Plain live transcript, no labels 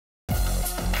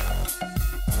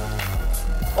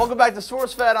Welcome back to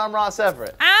SourceFed. I'm Ross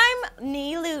Everett. I'm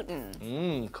Nee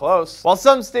Luton. Close. While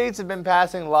some states have been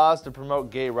passing laws to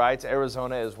promote gay rights,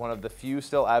 Arizona is one of the few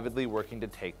still avidly working to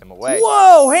take them away.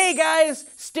 Whoa! Hey guys!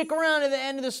 Stick around to the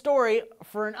end of the story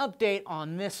for an update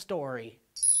on this story.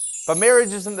 But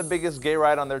marriage isn't the biggest gay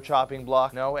right on their chopping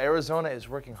block. No, Arizona is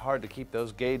working hard to keep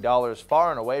those gay dollars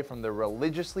far and away from the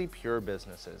religiously pure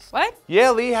businesses. What? Yeah,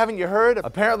 Lee, haven't you heard?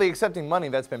 Apparently accepting money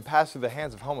that's been passed through the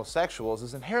hands of homosexuals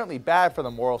is inherently bad for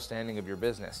the moral standing of your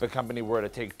business. If a company were to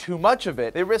take too much of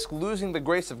it, they risk losing the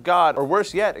grace of God, or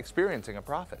worse yet, experiencing a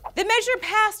profit. The measure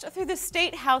passed through the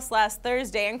State House last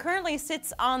Thursday and currently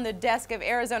sits on the desk of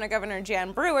Arizona Governor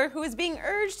Jan Brewer, who is being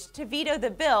urged to veto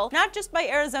the bill, not just by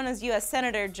Arizona's U.S.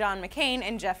 Senator John McCain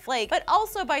and Jeff Flake, but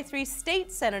also by 3 state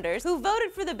senators who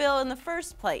voted for the bill in the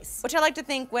first place. Which I like to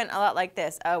think went a lot like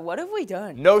this. What have we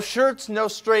done? No shirts, no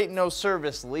straight, no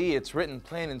service, Lee. It's written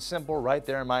plain and simple right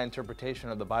there in my interpretation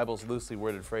of the Bible's loosely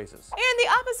worded phrases. And the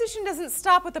opposition doesn't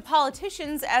stop with the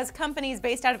politicians, as companies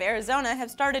based out of Arizona have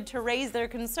started to raise their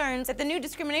concerns that the new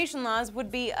discrimination laws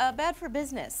would be bad for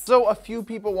business. So a few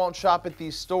people won't shop at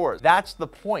these stores. That's the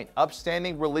point.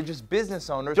 Upstanding religious business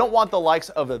owners don't want the likes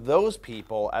of those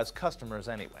people as customers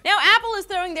anyway. Now, Apple is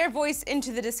throwing their voice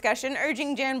into the discussion,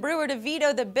 urging Jan Brewer to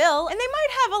veto the bill, and they might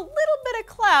have a little bit of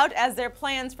clout as their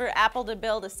plans for Apple to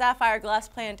build a sapphire glass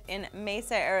plant in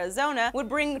Mesa, Arizona would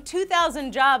bring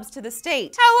 2,000 jobs to the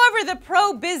state. However, the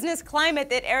pro-business climate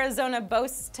that Arizona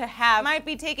boasts to have might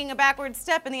be taking a backward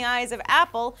step in the eyes of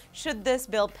Apple should this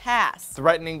bill pass.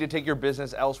 Threatening to take your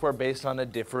business elsewhere based on a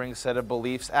differing set of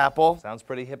beliefs, Apple? Sounds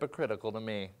pretty hypocritical to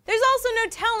me. There's also no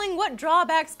telling what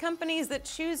drawbacks companies that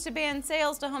choose to ban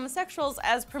sales to homosexuals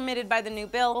as permitted by the new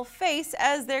bill will face,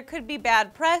 as there could be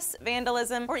bad press,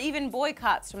 vandalism, or even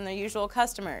boycotts from their usual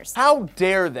customers. How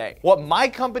dare they? What my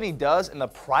company does in the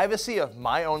privacy of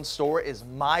my own store is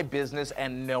my business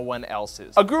and no one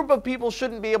else's. A group of people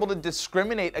shouldn't be able to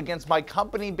discriminate against my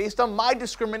company based on my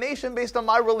discrimination based on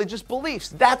my religious beliefs.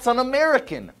 That's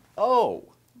un-American. Oh.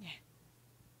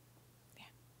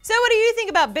 So what do you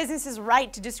think about businesses'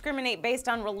 right to discriminate based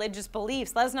on religious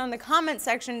beliefs? Let us know in the comment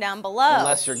section down below.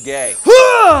 Unless you're gay.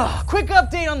 Quick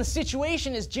update on the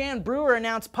situation as Jan Brewer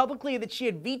announced publicly that she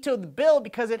had vetoed the bill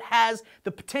because it has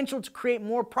the potential to create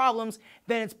more problems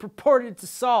than it's purported to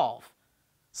solve.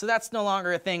 So that's no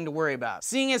longer a thing to worry about.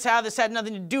 Seeing as how this had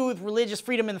nothing to do with religious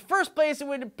freedom in the first place, it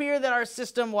would appear that our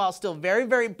system, while still very,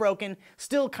 very broken,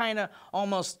 still kinda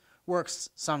almost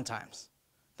works sometimes.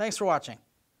 Thanks for watching.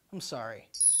 I'm sorry.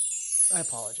 I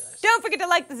apologize. Don't forget to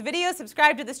like this video,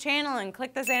 subscribe to this channel, and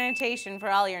click this annotation for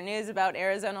all your news about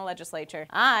Arizona legislature.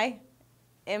 I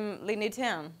am Lee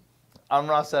Newtown. I'm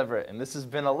Ross Everett, and this has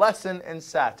been a lesson in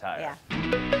satire.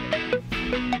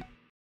 Yeah.